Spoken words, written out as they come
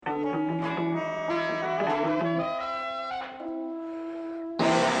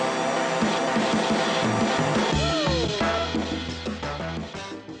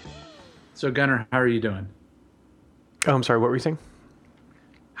So Gunnar, how are you doing? Oh, I'm sorry. What were you saying?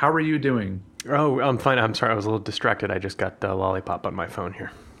 How are you doing? Oh, I'm fine. I'm sorry. I was a little distracted. I just got the lollipop on my phone here.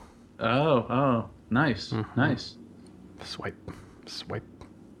 Oh, nice, nice. Swipe, swipe,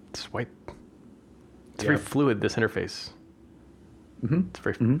 swipe. It's Yeah. very fluid, this interface. Mm-hmm. It's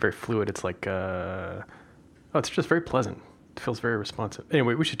very fluid. It's like, it's just very pleasant. It feels very responsive.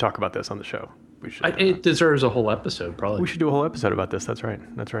 Anyway, we should talk about this on the show. We should. It deserves a whole episode, probably. We should do a whole episode about this. That's right.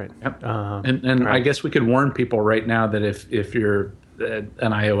 Yep. Uh, And right. I guess we could warn people right now that if you're an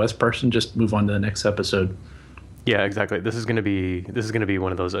iOS person, just move on to the next episode. Yeah, exactly. This is going to be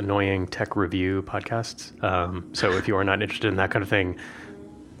one of those annoying tech review podcasts. So if you are not interested in that kind of thing,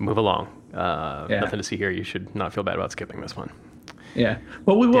 move along. Nothing to see here. You should not feel bad about skipping this one. Yeah.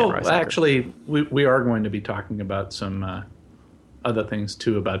 Well, we will Rice actually. We are going to be talking about some other things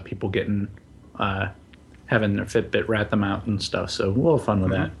too, about people getting having their Fitbit rat them out and stuff. So we'll have fun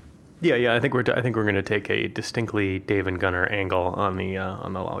with that. Yeah. I think we're going to take a distinctly Dave and Gunnar angle on the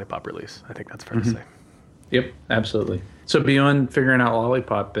Lollipop release. I think that's fair to say. Yep, absolutely. So beyond figuring out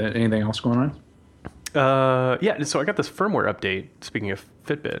Lollipop, anything else going on? Yeah. So I got this firmware update. Speaking of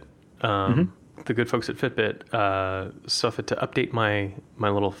Fitbit, the good folks at Fitbit saw fit to update my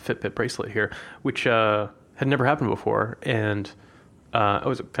little Fitbit bracelet here, which had never happened before, and I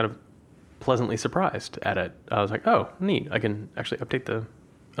was kind of pleasantly surprised at it. I was like, oh, neat. I can actually update the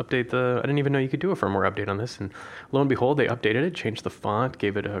I didn't even know you could do a firmware update on this. And lo and behold, they updated it, changed the font,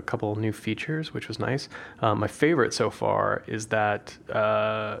 gave it a couple new features, which was nice. My favorite so far is that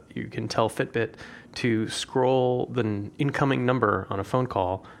you can tell Fitbit to scroll the incoming number on a phone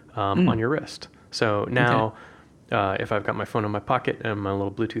call on your wrist. So now if I've got my phone in my pocket and my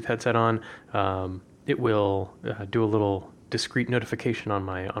little Bluetooth headset on, it will do a little discrete notification on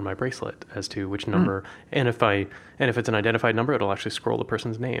my bracelet as to which number, and if it's an identified number, it'll actually scroll the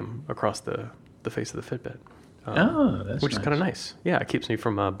person's name across the face of the Fitbit. That's which is nice. kind of nice. Yeah, it keeps me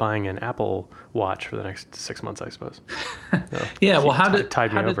from buying an Apple Watch for the next 6 months, I suppose. So, Yeah. Well, how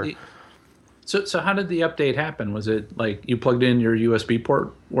tide me did over? So how did the update happen? Was it like you plugged in your USB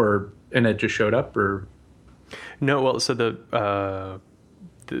port, and it just showed up, or? No, well, so the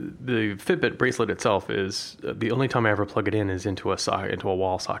Fitbit bracelet itself is the only time I ever plug it in is into a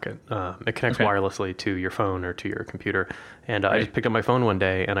wall socket. It connects wirelessly to your phone or to your computer. And I just picked up my phone one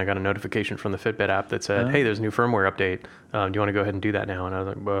day and I got a notification from the Fitbit app that said, "Hey, there's a new firmware update. Do you want to go ahead and do that now?" And I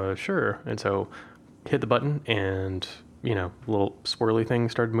was like, "Sure." And so hit the button, and a little swirly thing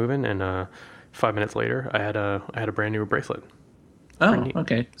started moving. And 5 minutes later, I had a brand new bracelet. Oh,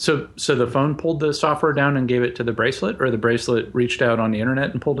 okay. So the phone pulled the software down and gave it to the bracelet, or the bracelet reached out on the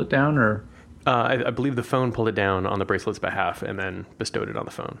internet and pulled it down, or? I believe the phone pulled it down on the bracelet's behalf and then bestowed it on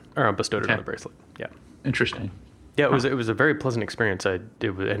the phone, or bestowed it on the bracelet. Yeah. Interesting. Yeah, it was a very pleasant experience.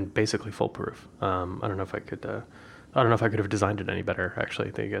 It was, and basically foolproof. I don't know if I could have designed it any better. Actually,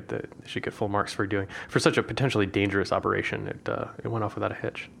 they should get full marks for such a potentially dangerous operation. It went off without a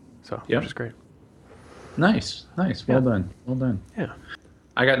hitch. So which is great. Nice. Well done. Yeah.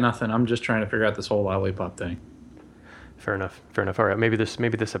 I got nothing. I'm just trying to figure out this whole Lollipop thing. Fair enough. All right. Maybe this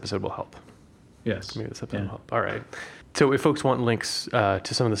episode will help. Yes. Maybe this episode will help. All right. So if folks want links to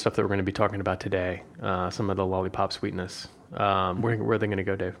some of the stuff that we're going to be talking about today, some of the Lollipop sweetness, where are they going to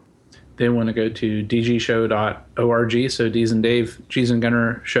go, Dave? They want to go to dgshow.org. So D's and Dave, G's and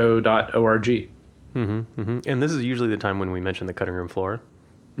Gunnar show.org. And this is usually the time when we mention the cutting room floor.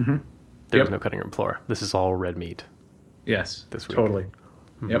 There's no cutting room floor. This is all red meat. Yes, this week. Totally.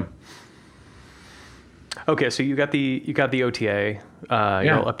 Yep. Okay, so you got the OTA.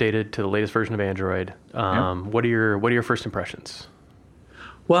 You're all updated to the latest version of Android. What are your first impressions?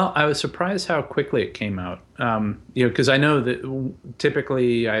 Well, I was surprised how quickly it came out. Because I know that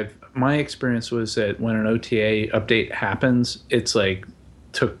typically my experience was that when an OTA update happens, it's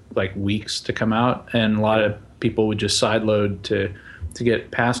took weeks to come out, and a lot of people would just sideload to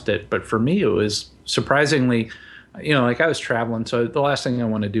get past it. But for me, it was surprisingly, I was traveling, so the last thing I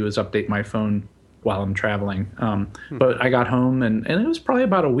want to do is update my phone while I'm traveling. But I got home and it was probably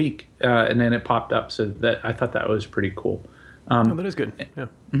about a week, and then it popped up. So that I thought that was pretty cool. That is good. Yeah.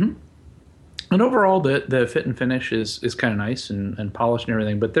 And overall, the fit and finish is kind of nice and polished and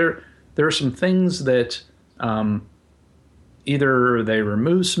everything. But there are some things that either they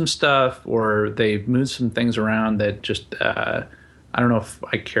remove some stuff or they move some things around that just I don't know if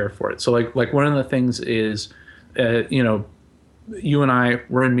I care for it. So like one of the things is, you and I,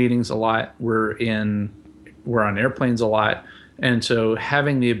 we're in meetings a lot. We're on airplanes a lot. And so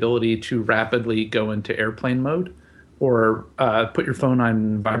having the ability to rapidly go into airplane mode or put your phone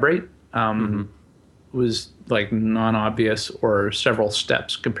on vibrate was like non-obvious or several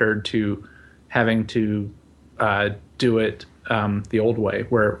steps compared to having to do it the old way,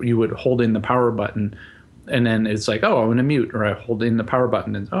 where you would hold in the power button and then it's like, oh, I want to mute, or I hold in the power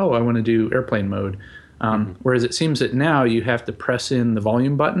button and, oh, I want to do airplane mode. Whereas it seems that now you have to press in the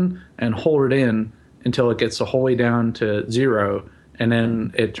volume button and hold it in until it gets the whole way down to 0, and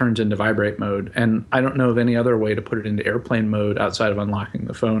then it turns into vibrate mode. And I don't know of any other way to put it into airplane mode outside of unlocking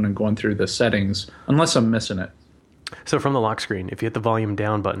the phone and going through the settings, unless I'm missing it. So from the lock screen, if you hit the volume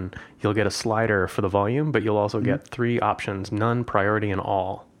down button, you'll get a slider for the volume, but you'll also get 3 options: none, priority, and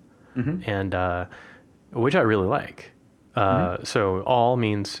all. And which I really like. So all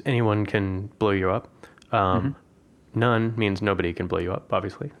means anyone can blow you up. None means nobody can blow you up,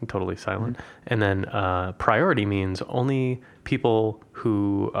 obviously, and totally silent. And then priority means only people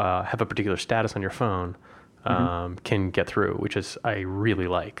who have a particular status on your phone can get through, which is I really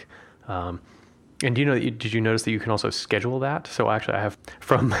like. And did you notice that you can also schedule that? So actually, I have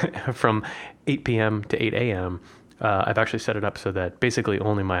from 8 p.m. to 8 a.m. I've actually set it up so that basically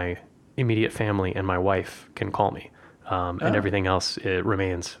only my immediate family and my wife can call me, and everything else it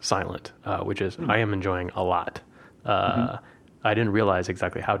remains silent, which is I am enjoying a lot. I didn't realize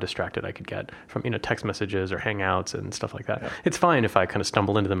exactly how distracted I could get from text messages or Hangouts and stuff like that. It's fine if I kind of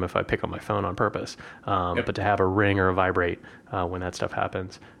stumble into them if I pick up my phone on purpose, but to have a ring or a vibrate when that stuff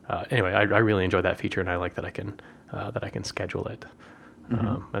happens. Anyway, I really enjoy that feature, and I like that I can schedule it.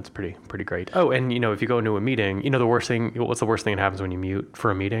 That's pretty great. Oh, and if you go into a meeting, what's the worst thing that happens when you mute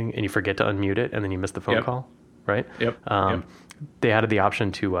for a meeting and you forget to unmute it and then you miss the phone call, right? They added the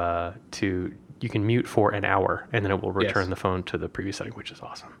option to you can mute for an hour and then it will return the phone to the previous setting, which is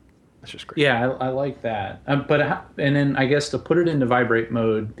awesome. That's just great. Yeah, I like that. And then I guess to put it into vibrate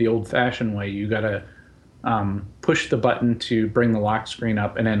mode the old-fashioned way, you got to push the button to bring the lock screen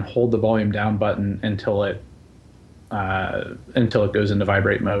up and then hold the volume down button until it goes into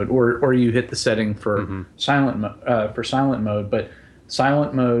vibrate mode, or you hit the setting for silent mode, but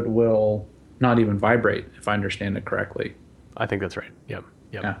silent mode will not even vibrate, if I understand it correctly. I think that's right. Yep.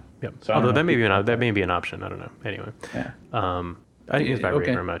 So although that may be an option. I don't know. Anyway, I didn't use vibrate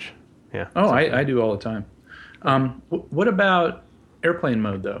very much. Yeah. Oh, I do all the time. What about airplane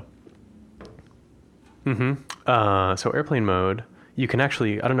mode though? So airplane mode, you can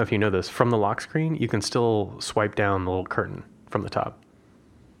actually, I don't know if you know this, from the lock screen, you can still swipe down the little curtain from the top.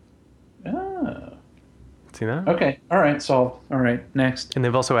 Oh. See that? Okay. All right. Solved. All right. Next. And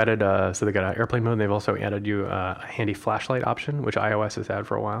they've also added, so they got airplane mode, and they've also added you a handy flashlight option, which iOS has had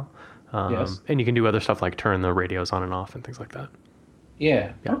for a while. And you can do other stuff like turn the radios on and off and things like that.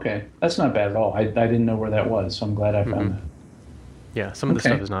 Yeah. Okay. That's not bad at all. I didn't know where that was, so I'm glad I found that. Yeah, some of the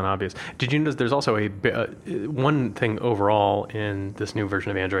stuff is not obvious. Did you notice there's also one thing overall in this new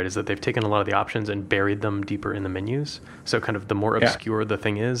version of Android is that they've taken a lot of the options and buried them deeper in the menus. So kind of the more obscure the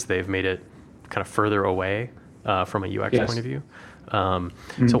thing is, they've made it kind of further away from a UX point of view.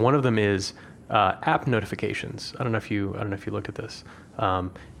 So one of them is app notifications. I don't know if you looked at this.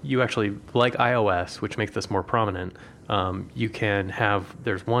 You actually, like iOS, which makes this more prominent, you can have,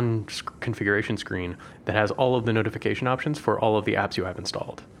 there's one configuration screen that has all of the notification options for all of the apps you have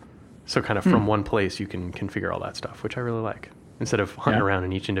installed. So kind of from one place you can configure all that stuff, which I really like. Instead of hunting around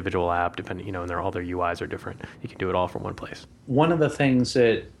in each individual app, depending, and all their UIs are different, you can do it all from one place. One of the things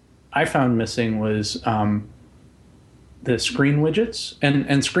that I found missing was the screen widgets,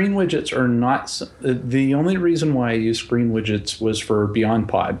 and screen widgets are not the only reason why I use screen widgets was for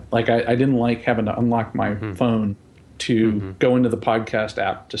BeyondPod. Like I didn't like having to unlock my phone to go into the podcast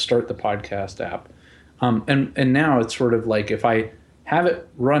app to start the podcast app, and now it's sort of like if I have it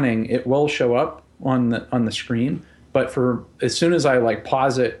running, it will show up on the screen, but for as soon as I like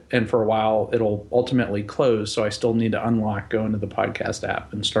pause it and for a while it'll ultimately close, so I still need to unlock, go into the podcast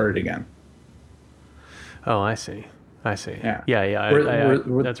app, and start it again. Oh, I see. Yeah. That's right.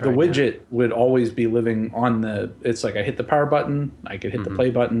 The widget would always be living on it's like I hit the power button, I could hit the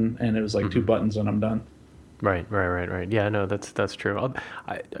play button, and it was like 2 buttons and I'm done. Right. Yeah, no, that's true.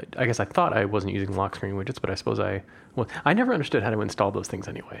 I guess I thought I wasn't using lock screen widgets, but I suppose I never understood how to install those things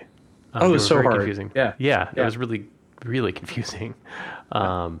anyway. It was so hard. Confusing. Yeah. It was really, really confusing.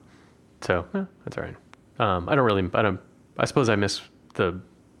 So that's all right. I suppose I miss the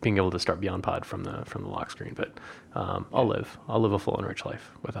being able to start BeyondPod from the lock screen, but I'll live a full and rich life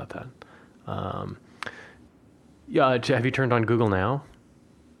without that. Have you turned on Google Now?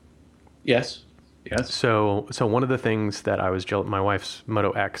 Yes. So one of the things that my wife's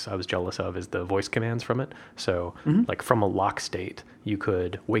Moto X, I was jealous of is the voice commands from it. So like from a lock state, you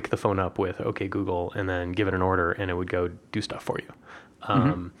could wake the phone up with "Okay Google" and then give it an order, and it would go do stuff for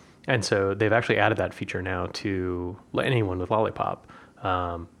you. And so they've actually added that feature now to anyone with Lollipop.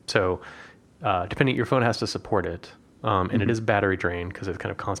 So depending, your phone has to support it. And it is battery drain because it's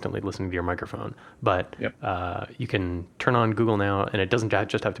kind of constantly listening to your microphone. But you can turn on Google Now, and it doesn't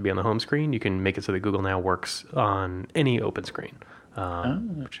just have to be on the home screen. You can make it so that Google Now works on any open screen,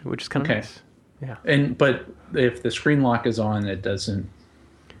 which is kind of nice. Yeah. But if the screen lock is on, it doesn't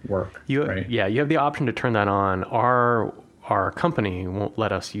work. Right? Yeah, you have the option to turn that on. Our company won't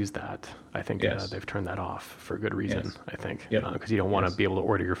let us use that. I think they've turned that off for good reason. Yes. I think because you don't want to be able to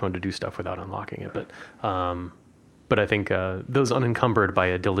order your phone to do stuff without unlocking it. But I think those unencumbered by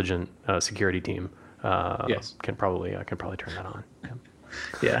a diligent security team can probably turn that on.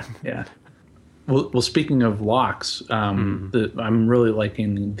 Yeah. Well, speaking of locks, I'm really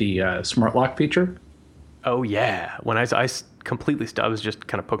liking the smart lock feature. Oh yeah, when I was just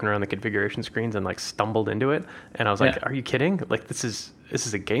kind of poking around the configuration screens and like stumbled into it, and I was like, "Are you kidding? Like this is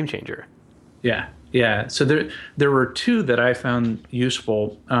a game changer." Yeah. So there were two that I found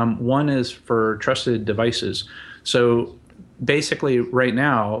useful. One is for trusted devices. So basically, right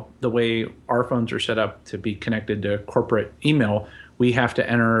now, the way our phones are set up to be connected to corporate email, we have to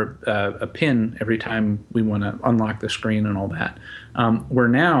enter a PIN every time we want to unlock the screen and all that. Where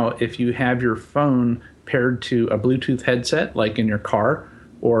now, if you have your phone paired to a Bluetooth headset, like in your car,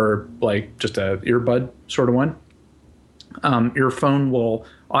 or like just a earbud sort of one, your phone will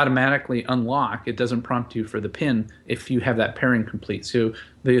automatically unlock. It doesn't prompt you for the PIN if you have that pairing complete. So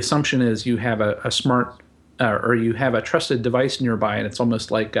the assumption is you have a smart or you have a trusted device nearby, and it's almost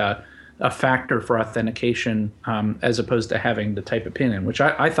like a factor for authentication as opposed to having to type a PIN in, which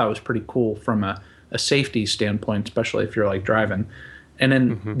I thought was pretty cool from a safety standpoint, especially if you're like driving. And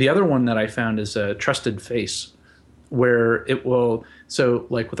then the other one that I found is a trusted face, where it will, so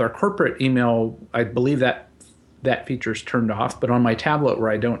like with our corporate email, I believe that feature is turned off, but on my tablet where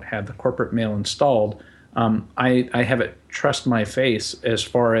I don't have the corporate mail installed, I have it trust my face as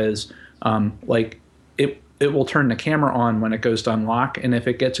far as like it will turn the camera on when it goes to unlock, and if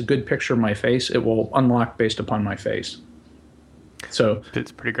it gets a good picture of my face, it will unlock based upon my face. So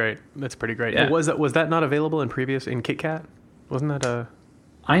it's pretty great. That's pretty great. Yeah. Was that not available in KitKat? Wasn't that a?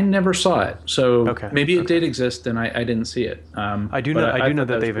 I never saw it, so maybe it did exist and I didn't see it. I do know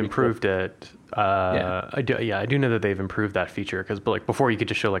that they've improved it. I do know that they've improved that feature because like before you could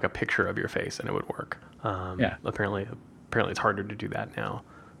just show like a picture of your face and it would work. Apparently it's harder to do that now.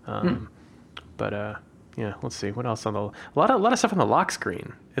 But let's see what else on a lot of stuff on the lock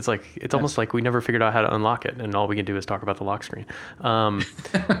screen. It's like it's almost like we never figured out how to unlock it, and all we can do is talk about the lock screen.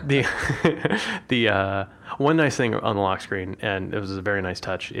 The one nice thing on the lock screen, and it was a very nice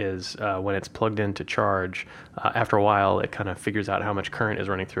touch, is when it's plugged in to charge. After a while, it kind of figures out how much current is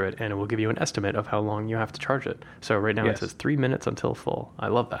running through it, and it will give you an estimate of how long you have to charge it. So right now it says 3 minutes until full. I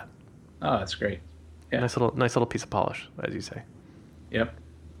love that. Oh, that's great. Yeah. Nice little piece of polish, as you say. Yep.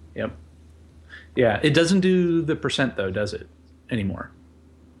 Yeah, it doesn't do the percent though, does it? Anymore.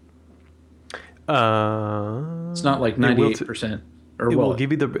 It's not like 98% or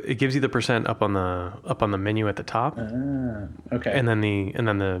it gives you the percent up on the menu at the top. Okay. And then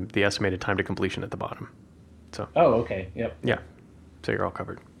the estimated time to completion at the bottom. So. Oh, okay. Yep. Yeah. So you're all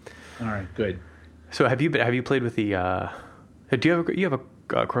covered. All right. Good. So have you played with the? Do you have a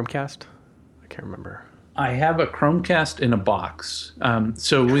Chromecast? I can't remember. I have a Chromecast in a box.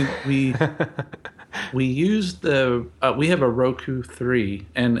 So we use we have a Roku 3,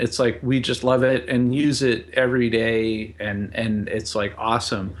 and it's like we just love it and use it every day, and it's like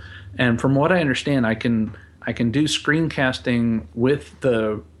awesome. And from what I understand, I can do screencasting with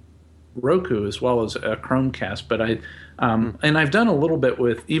the Roku as well as a Chromecast. But and I've done a little bit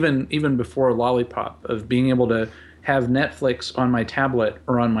with even before Lollipop of being able to have Netflix on my tablet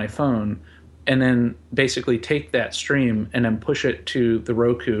or on my phone, and then basically take that stream and then push it to the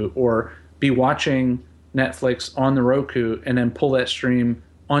Roku, or be watching Netflix on the Roku and then pull that stream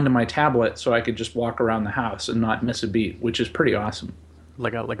onto my tablet so I could just walk around the house and not miss a beat, which is pretty awesome.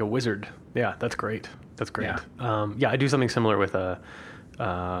 Like a wizard. Yeah, that's great. Yeah. I do something similar with a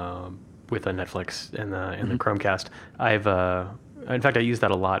Netflix and the Chromecast. In fact, I use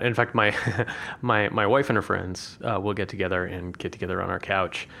that a lot. In fact, my my wife and her friends will get together on our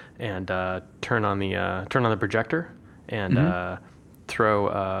couch and turn on the projector and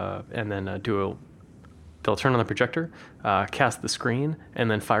they'll turn on the projector, cast the screen, and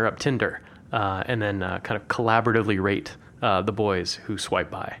then fire up Tinder, and then kind of collaboratively rate the boys who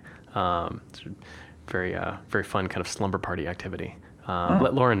swipe by. It's very very fun kind of slumber party activity.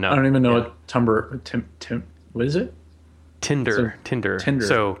 Let Lauren know. I don't even know what what is it? Tinder. Tinder.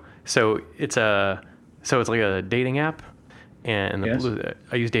 So it's like a dating app, and Yes.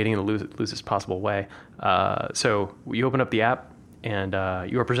 I use dating in the loosest possible way. So you open up the app, and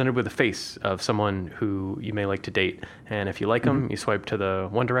you are presented with a face of someone who you may like to date. And if you like them, you swipe to the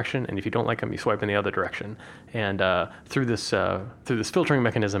one direction, and if you don't like them, you swipe in the other direction. And through this filtering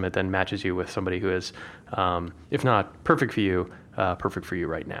mechanism, it then matches you with somebody who is, if not perfect for you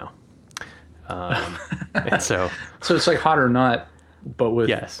right now. And so it's like Hot or Not, but with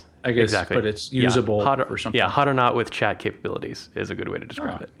yes. I guess, exactly. but it's usable for something. Yeah, Hot or Not with chat capabilities is a good way to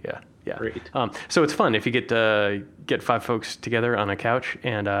describe it. Yeah. Great. So it's fun if you get 5 folks together on a couch,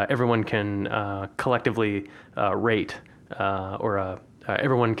 and everyone can collectively rate, or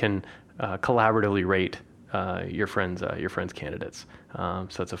everyone can collaboratively rate your friends' candidates. So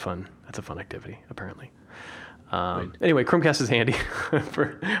that's a fun activity apparently. Anyway, Chromecast is handy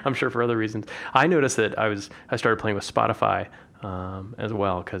I'm sure for other reasons. I noticed that I started playing with Spotify as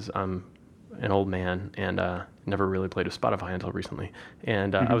well, because I'm an old man and never really played with Spotify until recently.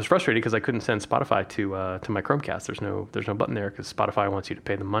 And I was frustrated because I couldn't send Spotify to my Chromecast. There's no button there because Spotify wants you to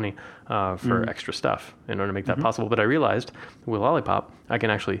pay them money for extra stuff in order to make that possible. But I realized with Lollipop, I can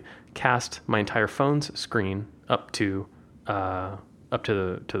actually cast my entire phone's screen up to the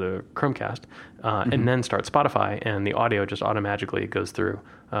Chromecast, and then start Spotify, and the audio just automatically goes through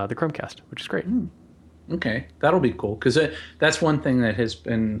the Chromecast, which is great. Okay, that'll be cool, because that's one thing that has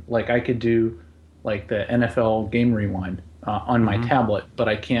been, like, I could do like the NFL Game Rewind on my tablet, but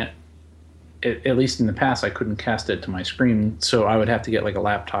I can't. At least in the past, I couldn't cast it to my screen, so I would have to get like a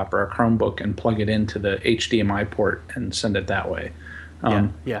laptop or a Chromebook and plug it into the HDMI port and send it that way.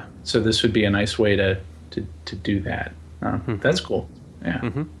 Yeah. So this would be a nice way to do that. That's cool.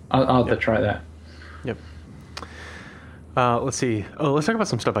 Yeah, I'll have to try that. Yep. Let's see. Let's talk about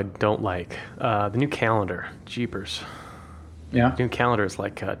some stuff I don't like. The new calendar, jeepers. Yeah. The new calendar is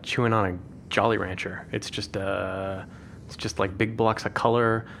like chewing on a Jolly Rancher. It's just like big blocks of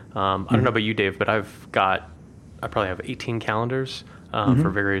color. I don't know about you, Dave, but I probably have 18 calendars for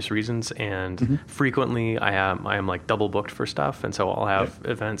various reasons, and frequently I am like double booked for stuff, and so I'll have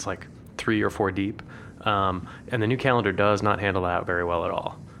events like 3 or 4 deep. And the new calendar does not handle that very well at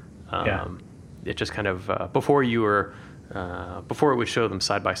all. It just kind of before it would show them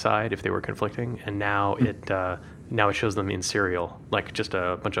side by side if they were conflicting, and now it shows them in serial, like just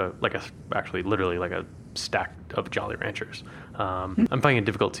a bunch of literally like a stack of Jolly Ranchers. I'm finding it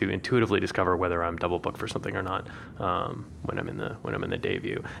difficult to intuitively discover whether I'm double booked for something or not when I'm in the day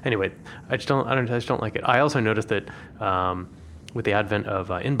view. Anyway, I just don't like it. I also noticed that with the advent of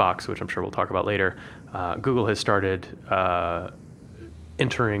Inbox, which I'm sure we'll talk about later, Google has started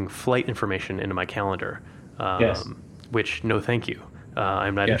entering flight information into my calendar. Which, no thank you.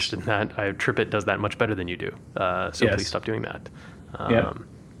 I'm not interested in that. TripIt does that much better than you do. So please stop doing that.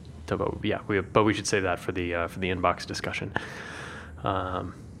 But we should save that for the Inbox discussion.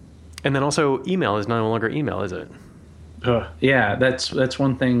 And then also, email is no longer email, is it? Yeah, that's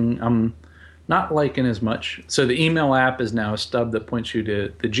one thing I'm not liking as much. So the email app is now a stub that points you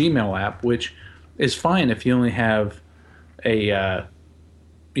to the Gmail app, which is fine if you only have a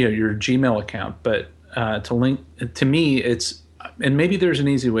your Gmail account, but to link to me, it's, and maybe there's an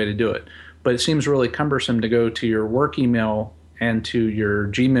easy way to do it, but it seems really cumbersome to go to your work email and to your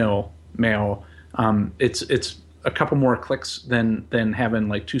Gmail mail. It's a couple more clicks than having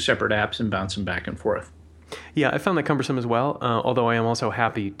like 2 separate apps and bouncing back and forth. Yeah, I found that cumbersome as well. Although I am also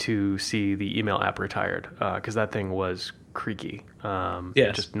happy to see the email app retired, because that thing was creaky.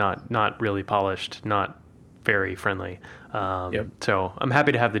 Just not really polished, not very friendly. So I'm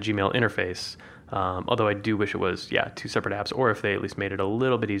happy to have the Gmail interface. Although I do wish it was 2 separate apps, or if they at least made it a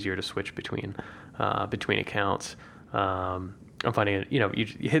little bit easier to switch between accounts. I'm finding it,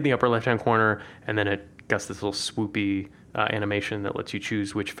 you hit the upper left-hand corner, and then it got this little swoopy animation that lets you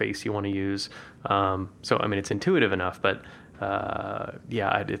choose which face you want to use. So I mean, it's intuitive enough, but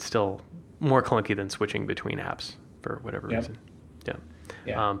it's still more clunky than switching between apps for whatever reason.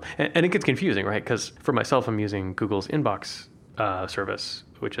 And it gets confusing, right? Because for myself, I'm using Google's Inbox service,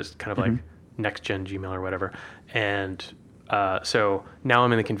 which is kind of like next-gen Gmail or whatever. And so now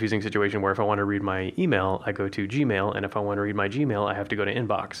I'm in the confusing situation where if I want to read my email, I go to Gmail, and if I want to read my Gmail, I have to go to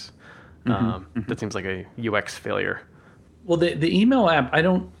Inbox. That seems like a UX failure. Well, the email app, I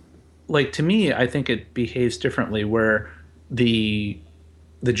don't, like, to me, I think it behaves differently, where the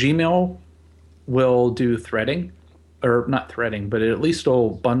Gmail will do threading, or not threading, but it at least will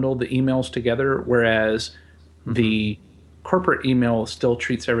bundle the emails together, whereas the corporate email still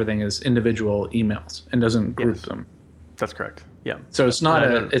treats everything as individual emails and doesn't group them. That's correct. Yeah. So it's not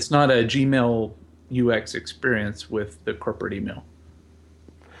a Gmail UX experience with the corporate email.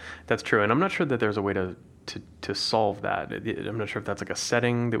 That's true, and I'm not sure that there's a way to to solve that. I'm not sure if that's like a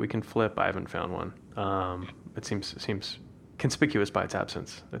setting that we can flip. I haven't found one. It seems conspicuous by its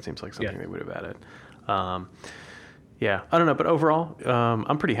absence. That seems like something they would have added. Yeah, I don't know, but overall,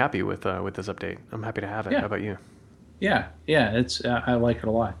 I'm pretty happy with this update. I'm happy to have it. How about you? Yeah, it's I like it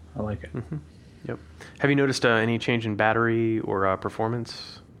a lot. I like it. Mm-hmm. Yep. Have you noticed any change in battery or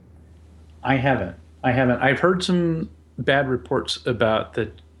performance? I haven't. I've heard some bad reports about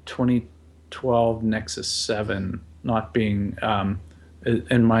the 2012 Nexus 7 not being,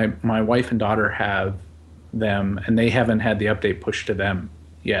 and my wife and daughter have them, and they haven't had the update pushed to them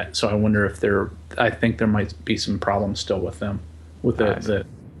yet. So I wonder if I think there might be some problems still with them, with the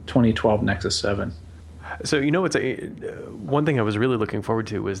 2012 Nexus 7. So it's one thing I was really looking forward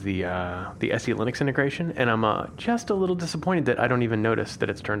to was the SE Linux integration, and I'm just a little disappointed that I don't even notice that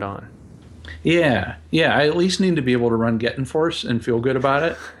it's turned on. Yeah. I at least need to be able to run Get-Enforce and feel good about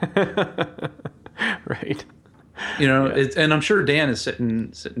it. Right. And I'm sure Dan is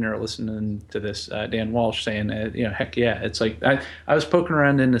sitting there listening to this, Dan Walsh saying, heck yeah. It's like I was poking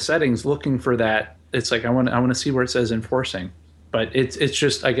around in the settings looking for that. It's like I want to see where it says enforcing, but it's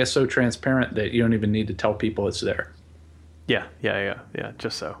just, I guess, so transparent that you don't even need to tell people it's there. Yeah.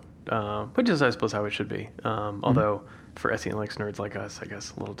 Just so, which is, I suppose, how it should be. Although for SE Linux nerds like us, I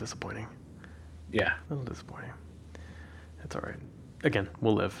guess a little disappointing. Yeah, a little disappointing. That's all right. Again,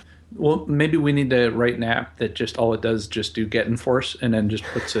 we'll live. Well, maybe we need to write an app that just all it does just do Get-Enforce and then just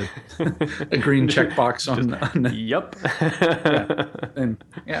puts a green checkbox on the... Yep. And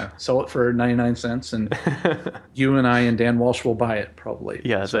sell it for 99 cents, and you and I and Dan Walsh will buy it probably.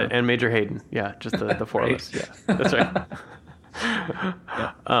 Yeah, and Major Hayden. Yeah, just the four of us. Yeah, that's right.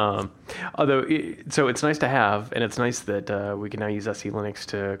 Although, so it's nice to have, and it's nice that we can now use SE Linux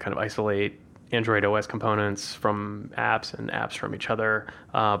to kind of isolate Android OS components from apps and apps from each other,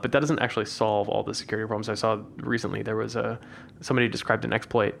 but that doesn't actually solve all the security problems. I saw recently there was somebody described an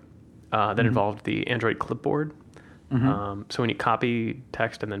exploit that involved the Android clipboard. So when you copy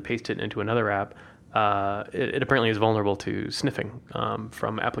text and then paste it into another app, it apparently is vulnerable to sniffing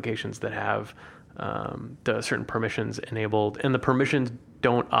from applications that have the certain permissions enabled, and the permissions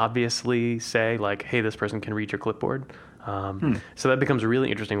don't obviously say like, hey, this person can read your clipboard. So that becomes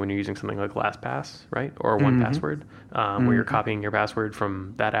really interesting when you're using something like LastPass, right? Or 1Password, where you're copying your password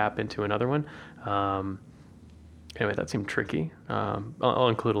from that app into another one. Anyway, that seemed tricky. I'll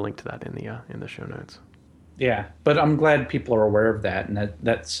include a link to that in the show notes. Yeah, but I'm glad people are aware of that, and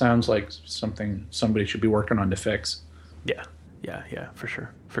that sounds like something somebody should be working on to fix. Yeah, for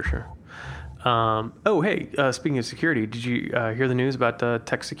sure. Hey, speaking of security, did you hear the news about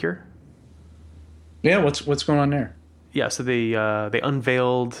TextSecure? Yeah, what's going on there? Yeah, so they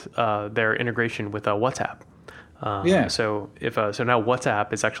unveiled their integration with WhatsApp. So now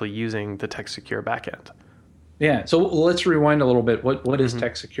WhatsApp is actually using the TextSecure backend. Yeah. So let's rewind a little bit. What is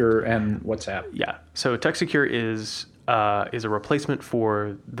TextSecure and WhatsApp? Yeah. So TextSecure is a replacement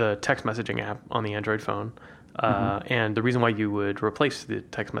for the text messaging app on the Android phone. And the reason why you would replace the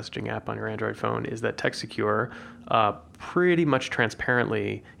text messaging app on your Android phone is that TextSecure pretty much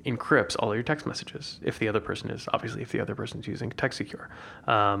transparently encrypts all your text messages if the other person is using TextSecure.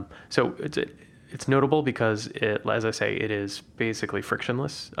 So it's notable because as I say, it is basically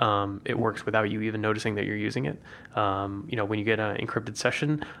frictionless. It works without you even noticing that you're using it. When you get an encrypted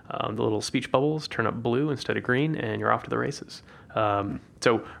session, the little speech bubbles turn up blue instead of green, and you're off to the races.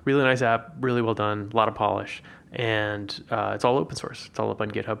 So really nice app, really well done, a lot of polish, and it's all open source. It's all up on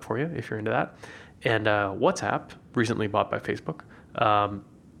GitHub for you if you're into that. And WhatsApp, recently bought by Facebook,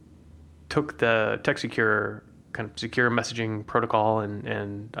 took the TextSecure kind of secure messaging protocol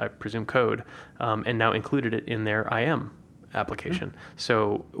and I presume code, and now included it in their IM application.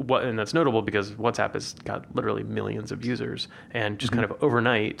 So and that's notable because WhatsApp has got literally millions of users, and just kind of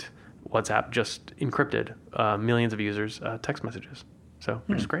overnight, WhatsApp just encrypted millions of users' text messages. So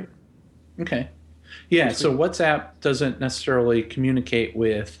which is great. Okay. Yeah. So WhatsApp doesn't necessarily communicate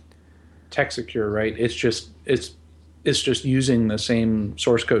with TextSecure, right? It's just using the same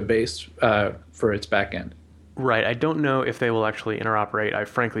source code base for its backend. Right. I don't know if they will actually interoperate. I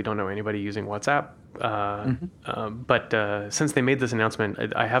frankly don't know anybody using WhatsApp. But since they made this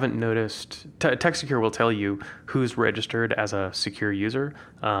announcement, I haven't noticed. TextSecure will tell you who's registered as a secure user.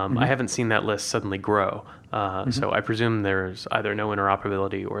 I haven't seen that list suddenly grow. So I presume there's either no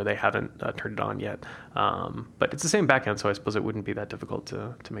interoperability or they haven't turned it on yet. But it's the same backend, so I suppose it wouldn't be that difficult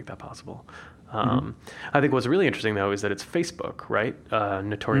to make that possible. I think what's really interesting, though, is that it's Facebook, right?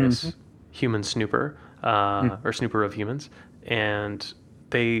 Notorious human snooper, or snooper of humans. And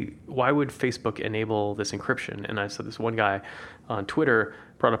why would Facebook enable this encryption? And I said this one guy on Twitter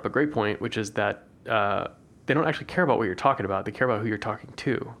brought up a great point, which is that they don't actually care about what you're talking about. They care about who you're talking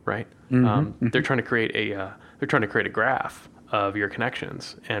to, right? They're trying to create a graph of your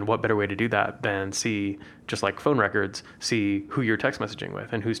connections, and what better way to do that than see, just like phone records, see who you're text messaging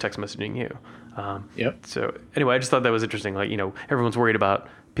with and who's text messaging you. So anyway, I just thought that was interesting. Like, everyone's worried about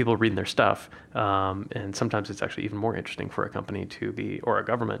people reading their stuff, and sometimes it's actually even more interesting for a company or a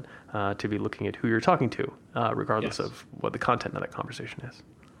government to be looking at who you're talking to, regardless of what the content of that conversation is.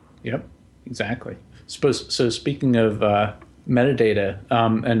 Yep, exactly. So speaking of metadata,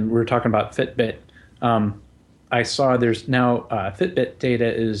 and we're talking about Fitbit, I saw there's now Fitbit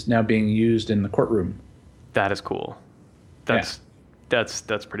data is now being used in the courtroom. That is cool. That's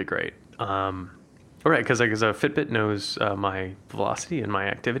pretty great. All right, because a Fitbit knows my velocity and my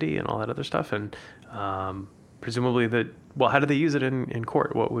activity and all that other stuff, and presumably how do they use it in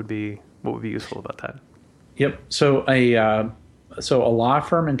court? What would be useful about that? Yep. So a law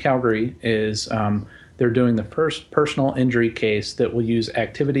firm in Calgary is they're doing the first personal injury case that will use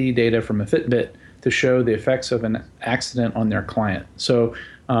activity data from a Fitbit to show the effects of an accident on their client. So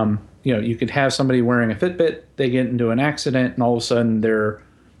you could have somebody wearing a Fitbit, they get into an accident, and all of a sudden they're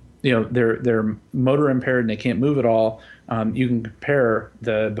motor impaired and they can't move at all. You can compare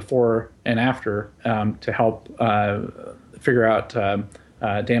the before and after to help figure out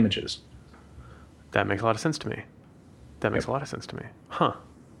damages. That makes a lot of sense to me. Huh.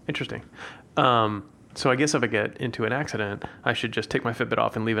 Interesting. So I guess if I get into an accident, I should just take my Fitbit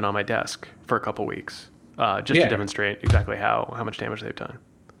off and leave it on my desk for a couple weeks, to demonstrate exactly how much damage they've done.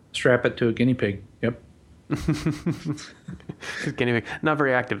 Strap it to a guinea pig. Yep. Guinea pig, not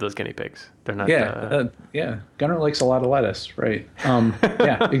very active. Those guinea pigs. They're not. Gunnar likes a lot of lettuce, right?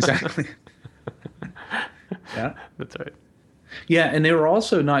 Yeah, exactly. Yeah, that's right. Yeah, and they were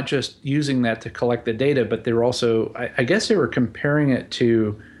also not just using that to collect the data, but they were also, I guess, they were comparing it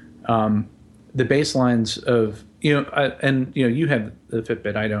to the baselines of you have the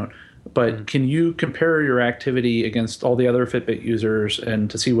Fitbit, I don't. But can you compare your activity against all the other Fitbit users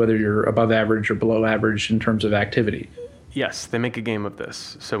and to see whether you're above average or below average in terms of activity? Yes, they make a game of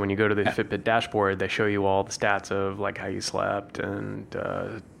this. So when you go to the Fitbit dashboard, they show you all the stats of like how you slept and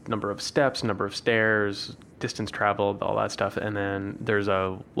number of steps, number of stairs, distance traveled, all that stuff. And then there's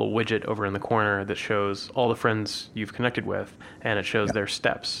a little widget over in the corner that shows all the friends you've connected with, and it shows their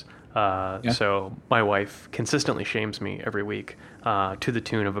steps. So my wife consistently shames me every week to the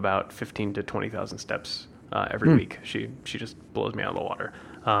tune of about 15 to 20,000 steps every week. She just blows me out of the water.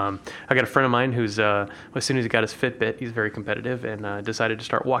 I got a friend of mine who's as soon as he got his Fitbit, he's very competitive and decided to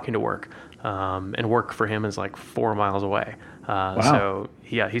start walking to work. And work for him is like 4 miles away. Wow. So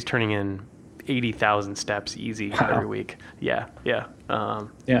he's turning in 80,000 steps easy every week. Yeah.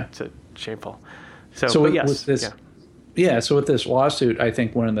 It's shameful. So with this. Yeah, so with this lawsuit, I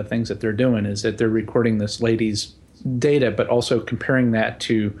think one of the things that they're doing is that they're recording this lady's data, but also comparing that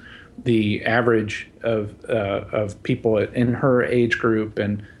to the average of people in her age group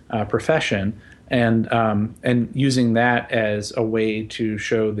and profession, and using that as a way to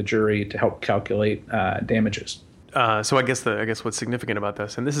show the jury to help calculate damages. So I guess what's significant about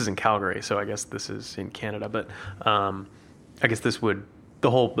this, and this is in Calgary, so I guess this is in Canada, but I guess this would.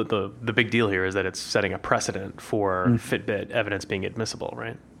 The big deal here is that it's setting a precedent for Fitbit evidence being admissible,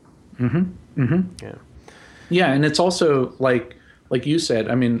 right? Mm-hmm. Mm-hmm. Yeah. Yeah, and it's also like you said.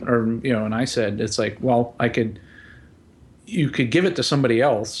 I mean, and I said it's like, well, you could give it to somebody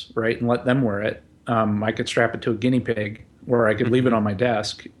else, right, and let them wear it. I could strap it to a guinea pig, or I could leave it on my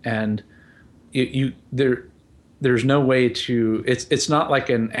desk, and there's no way to. It's not like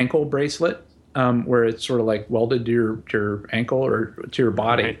an ankle bracelet. Where it's sort of like welded to your ankle or to your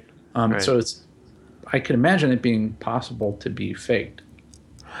body. Right. So I can imagine it being possible to be faked.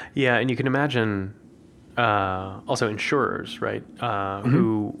 Yeah, and you can imagine also insurers, right,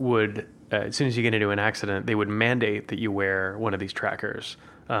 who would, as soon as you get into an accident, they would mandate that you wear one of these trackers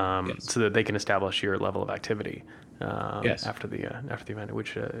so that they can establish your level of activity after the event,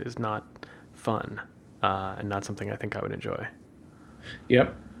 which is not fun and not something I think I would enjoy.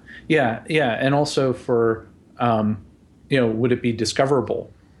 Yep. Yeah, and also for, would it be discoverable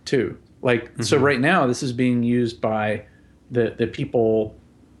too? Like, so right now this is being used by the people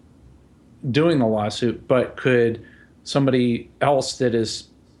doing the lawsuit, but could somebody else that is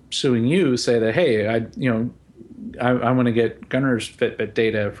suing you say that, hey, I want to get Gunnar's Fitbit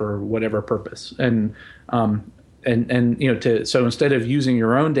data for whatever purpose, and so instead of using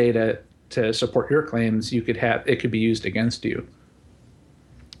your own data to support your claims, it could be used against you.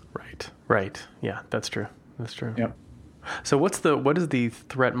 Right. Yeah, that's true. Yep. So what is the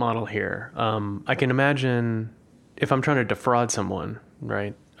threat model here? I can imagine if I'm trying to defraud someone,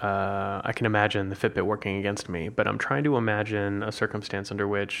 right? I can imagine the Fitbit working against me, but I'm trying to imagine a circumstance under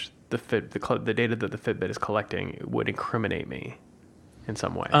which the data that the Fitbit is collecting would incriminate me in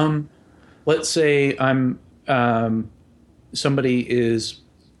some way. Let's say somebody is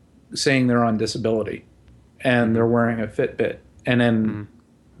saying they're on disability and they're wearing a Fitbit, and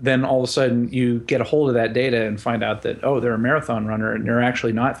then all of a sudden you get a hold of that data and find out that, oh, they're a marathon runner and they're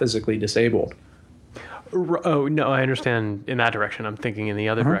actually not physically disabled. Oh no, I understand in that direction. I'm thinking in the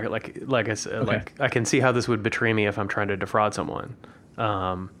other direction. Like I said, like I can see how this would betray me if I'm trying to defraud someone.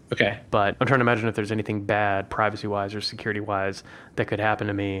 Okay. But I'm trying to imagine if there's anything bad, privacy-wise or security-wise, that could happen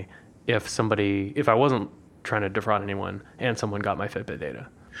to me if I wasn't trying to defraud anyone and someone got my Fitbit data.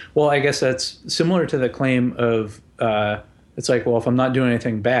 Well, I guess that's similar to the claim of it's like, well, if I'm not doing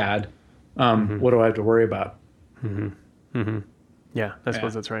anything bad, what do I have to worry about? Yeah, I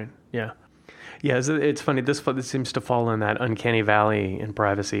suppose that's right. Yeah. Yeah, it's funny. This seems to fall in that uncanny valley in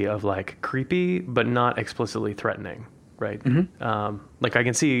privacy of like creepy, but not explicitly threatening, right? Like I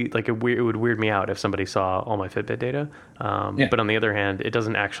can see like it would weird me out if somebody saw all my Fitbit data. But on the other hand, it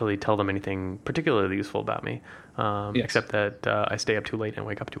doesn't actually tell them anything particularly useful about me, except that I stay up too late and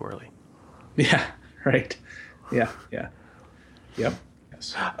wake up too early. Yeah, right. Yeah. Yep.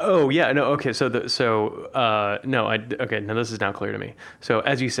 Yes. Oh yeah, no, okay. Now this is now clear to me. So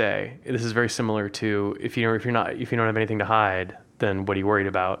as you say, this is very similar to if you don't have anything to hide, then what are you worried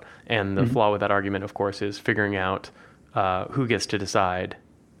about? And the flaw with that argument, of course, is figuring out who gets to decide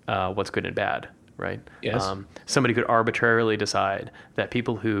what's good and bad, right? Yes. Somebody could arbitrarily decide that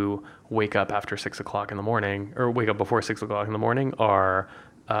people who wake up after 6 o'clock in the morning or wake up before 6 o'clock in the morning are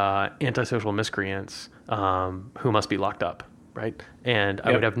antisocial miscreants who must be locked up. Right. And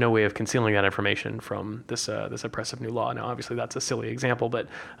I would have no way of concealing that information from this oppressive new law. Now, obviously, that's a silly example, but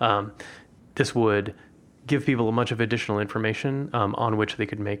this would give people a bunch of additional information on which they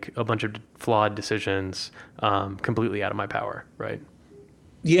could make a bunch of flawed decisions completely out of my power. Right.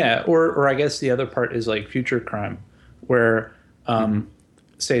 Yeah. Or I guess the other part is like future crime, where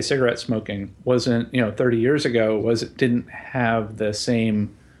say cigarette smoking wasn't, 30 years ago, didn't have the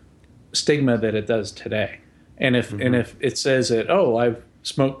same stigma that it does today. And if it says that, oh, I've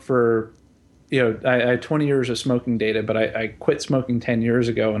smoked for, I had 20 years of smoking data, but I quit smoking 10 years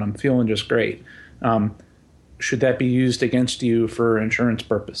ago and I'm feeling just great. Should that be used against you for insurance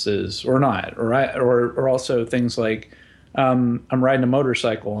purposes or not? Or also things like I'm riding a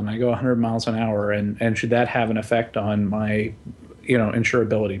motorcycle and I go 100 miles an hour and should that have an effect on my,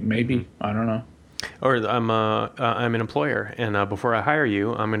 insurability? Maybe. I don't know. Or I'm an employer, and before I hire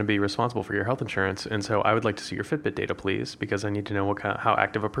you, I'm going to be responsible for your health insurance, and so I would like to see your Fitbit data, please, because I need to know how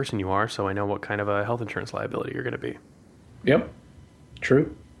active a person you are, so I know what kind of a health insurance liability you're going to be. Yep,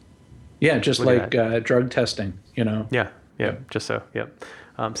 true. Yeah, just like drug testing, Yeah, just so. Yep.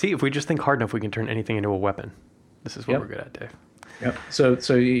 See, if we just think hard enough, we can turn anything into a weapon. This is what we're good at, Dave. Yep.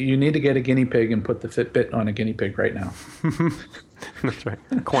 So you need to get a guinea pig and put the Fitbit on a guinea pig right now. That's right.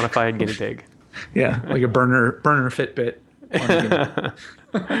 Quantified guinea pig. Yeah, like a burner Fitbit.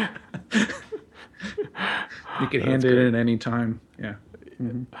 You can hand it in any time. Yeah.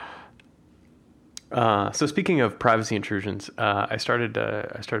 So speaking of privacy intrusions, I started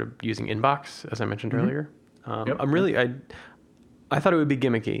using Inbox, as I mentioned earlier. I thought it would be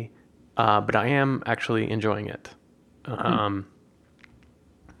gimmicky, but I am actually enjoying it.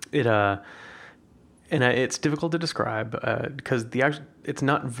 It's difficult to describe because it's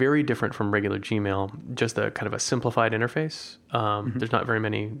not very different from regular Gmail, just a kind of a simplified interface. There's not very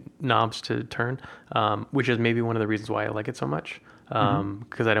many knobs to turn, which is maybe one of the reasons why I like it so much,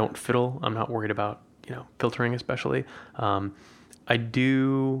 because I don't fiddle. I'm not worried about filtering especially. I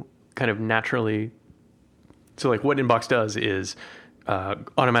do kind of naturally. So like what Inbox does is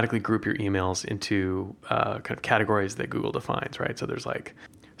automatically group your emails into kind of categories that Google defines, right? So there's like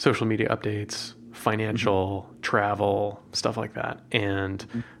social media updates, financial, travel, stuff like that.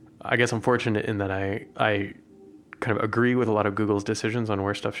 And I guess I'm fortunate in that I kind of agree with a lot of Google's decisions on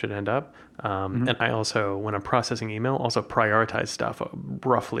where stuff should end up. And I also, when I'm processing email, also prioritize stuff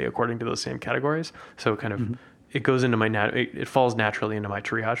roughly according to those same categories. So kind of it goes into it falls naturally into my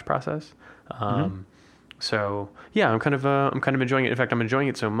triage process. So yeah, I'm kind of enjoying it. In fact, I'm enjoying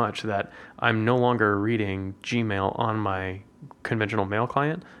it so much that I'm no longer reading Gmail on my conventional mail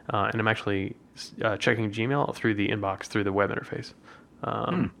client, and I'm actually checking Gmail through the inbox through the web interface,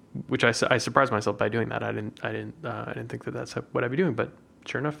 which I surprised myself by doing that. I didn't think that that's what I'd be doing, but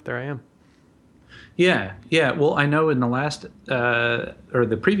sure enough, there I am. Yeah. Well, I know in the last or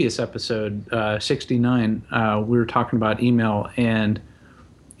the previous episode 69, we were talking about email, and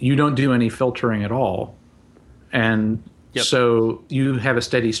you don't do any filtering at all. And Yep. So you have a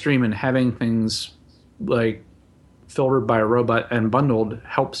steady stream, and having things like filtered by a robot and bundled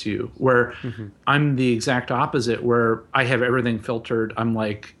helps you. Where I'm the exact opposite, where I have everything filtered. I'm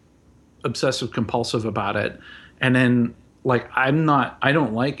like obsessive compulsive about it. And then like I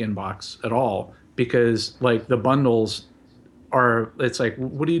don't like Inbox at all, because like the bundles it's like,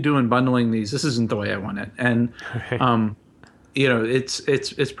 what are you doing bundling these? This isn't the way I want it. And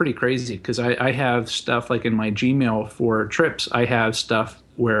it's pretty crazy, because I have stuff like in my Gmail for trips. I have stuff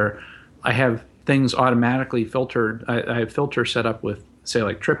where I have things automatically filtered. I have filter set up with, say,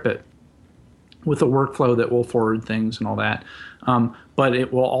 like TripIt, with a workflow that will forward things and all that. But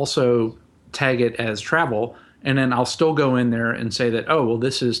it will also tag it as travel. And then I'll still go in there and say that, oh, well,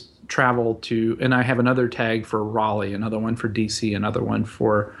 this is travel to, and I have another tag for Raleigh, another one for DC, another one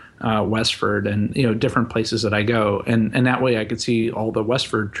for Westford, and different places that I go, and that way I could see all the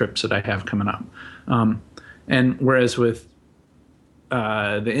Westford trips that I have coming up. And whereas with the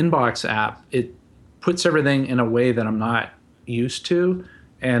Inbox app, it puts everything in a way that I'm not used to,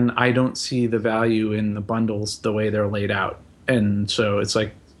 and I don't see the value in the bundles the way they're laid out, and so it's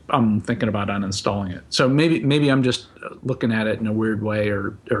like I'm thinking about uninstalling it. So maybe I'm just looking at it in a weird way,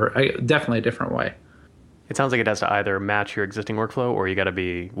 or definitely a different way. It sounds like it has to either match your existing workflow, or you got to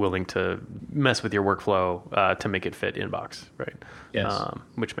be willing to mess with your workflow to make it fit Inbox, right? Yes.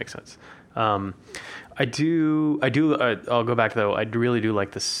 Which makes sense. I'll go back though. I really do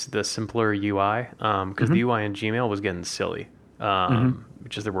like the simpler UI, because the UI in Gmail was getting silly.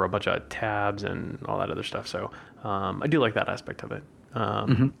 Just there were a bunch of tabs and all that other stuff. So I do like that aspect of it.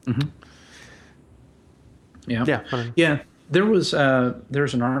 Yeah. There was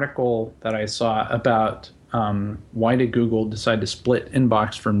an article that I saw about why did Google decide to split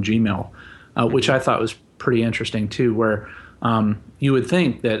Inbox from Gmail, which I thought was pretty interesting too, where you would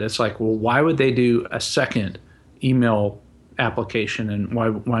think that it's like, well, why would they do a second email application, and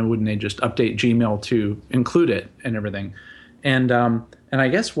why wouldn't they just update Gmail to include it and everything? And I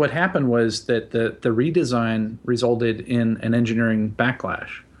guess what happened was that the redesign resulted in an engineering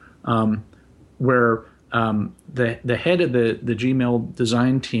backlash, where the head of the Gmail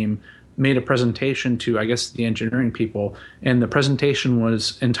design team made a presentation to, I guess, the engineering people, and the presentation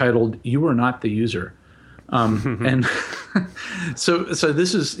was entitled "You Are Not the User," and so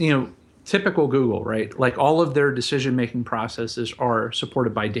this is typical Google, right? Like all of their decision making processes are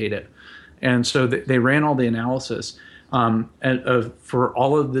supported by data, and so they ran all the analysis. For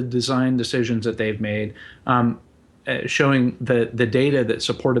all of the design decisions that they've made, showing the data that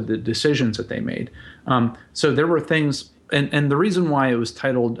supported the decisions that they made. So there were things, and the reason why it was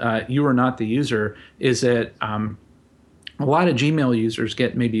titled "You Are Not the User" is that a lot of Gmail users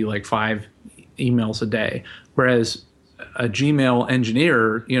get maybe like 5 emails a day, whereas a Gmail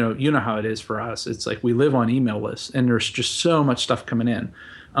engineer, you know how it is for us. It's like we live on email lists, and there's just so much stuff coming in,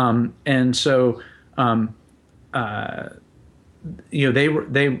 and so. They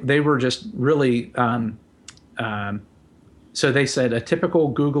were just really. So they said a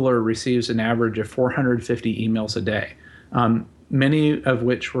typical Googler receives an average of 450 emails a day, many of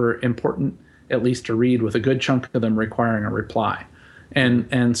which were important, at least to read, with a good chunk of them requiring a reply,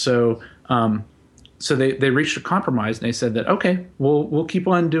 and so they reached a compromise, and they said that okay, we'll keep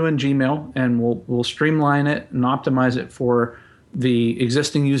on doing Gmail, and we'll streamline it and optimize it for the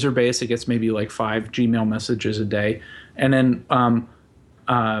existing user base. It gets maybe like 5 Gmail messages a day. And then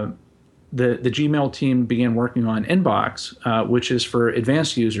the Gmail team began working on Inbox, which is for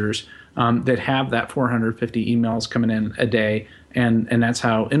advanced users that have that 450 emails coming in a day. And that's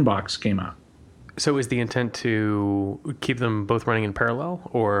how Inbox came out. So is the intent to keep them both running in parallel,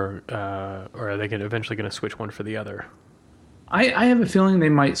 or are they eventually going to switch one for the other? I have a feeling they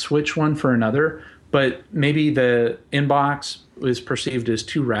might switch one for another, but maybe the Inbox is perceived as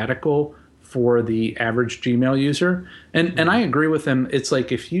too radical for the average Gmail user. And I agree with them. It's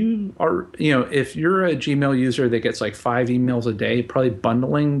like if you are, if you're a Gmail user that gets like 5 emails a day, probably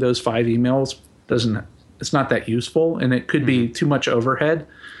bundling those 5 emails it's not that useful, and it could be too much overhead.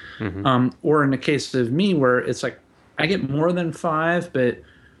 Or in the case of me, where it's like I get more than 5, but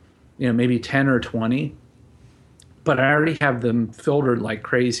maybe 10 or 20, but I already have them filtered like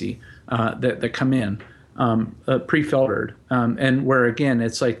crazy that come in. Pre-filtered, and where again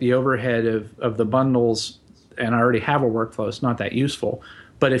it's like the overhead of the bundles, and I already have a workflow, it's not that useful.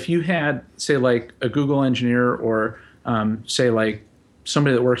 But if you had, say, like a Google engineer, or say like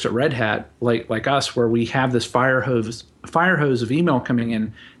somebody that works at Red Hat, like us, where we have this fire hose of email coming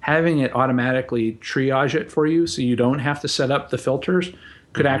in, having it automatically triage it for you so you don't have to set up the filters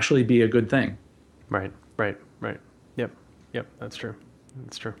could actually be a good thing. Right. Yep, that's true.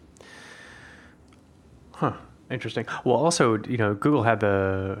 Huh. Interesting. Well, also, Google had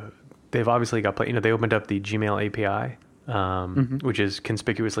they've obviously got, they opened up the Gmail API, which is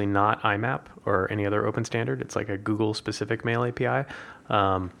conspicuously not IMAP or any other open standard. It's like a Google specific mail API,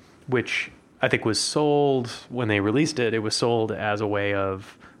 which I think was sold when they released it. It was sold as a way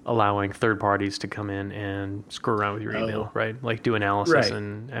of allowing third parties to come in and screw around with your email, right? Like do analysis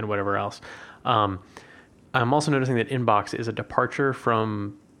and whatever else. I'm also noticing that Inbox is a departure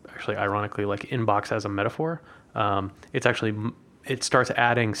from, actually, ironically, like Inbox as a metaphor. It starts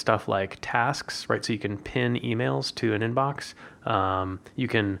adding stuff like tasks, right? So you can pin emails to an inbox. You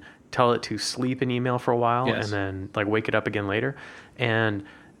can tell it to sleep an email for a while and then like wake it up again later. And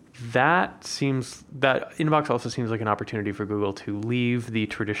that Inbox also seems like an opportunity for Google to leave the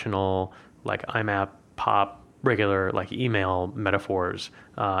traditional like IMAP, POP, regular like email metaphors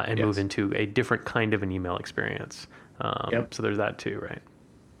and move into a different kind of an email experience. So there's that too, right?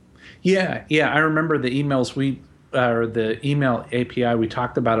 Yeah. I remember the emails or the email API, we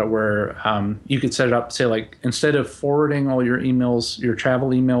talked about it where you could set it up, say like instead of forwarding all your emails, your travel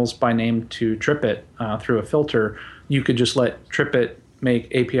emails by name to TripIt through a filter, you could just let TripIt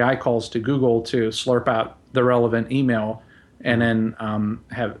make API calls to Google to slurp out the relevant email and then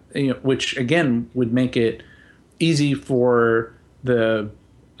have, which again would make it easy for the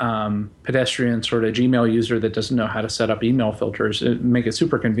pedestrian sort of Gmail user that doesn't know how to set up email filters. It make it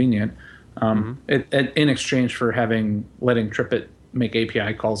super convenient. In exchange for letting TripIt make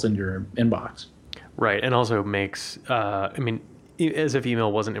API calls into your inbox. Right, and also makes, as if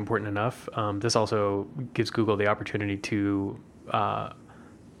email wasn't important enough, this also gives Google the opportunity to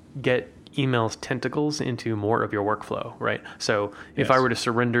get email's tentacles into more of your workflow, right? So if I were to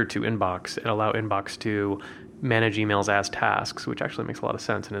surrender to Inbox and allow Inbox to manage emails as tasks, which actually makes a lot of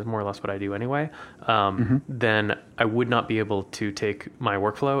sense and is more or less what I do anyway, then I would not be able to take my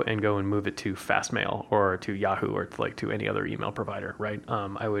workflow and go and move it to Fastmail or to Yahoo or to any other email provider, right?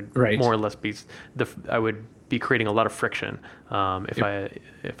 I would more or less I would be creating a lot of friction if I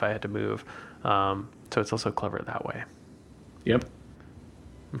had to move. So it's also clever that way. Yep.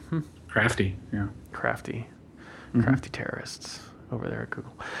 Crafty, yeah. Crafty terrorists over there at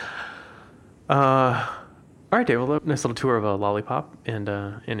Google. All right, Dave. Well, nice little tour of a Lollipop and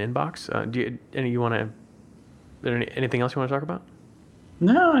Inbox. Anything else you want to talk about?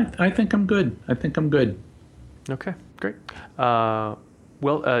 No, I think I'm good. Okay, great. So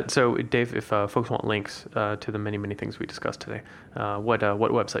Dave, if folks want links to the many, many things we discussed today, what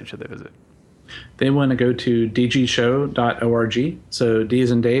website should they visit? They want to go to dgshow.org. So D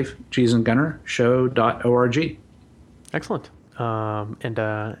as in Dave, G as in Gunner, show.org. Excellent. And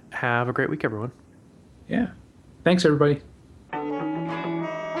have a great week, everyone. Yeah. Thanks, everybody.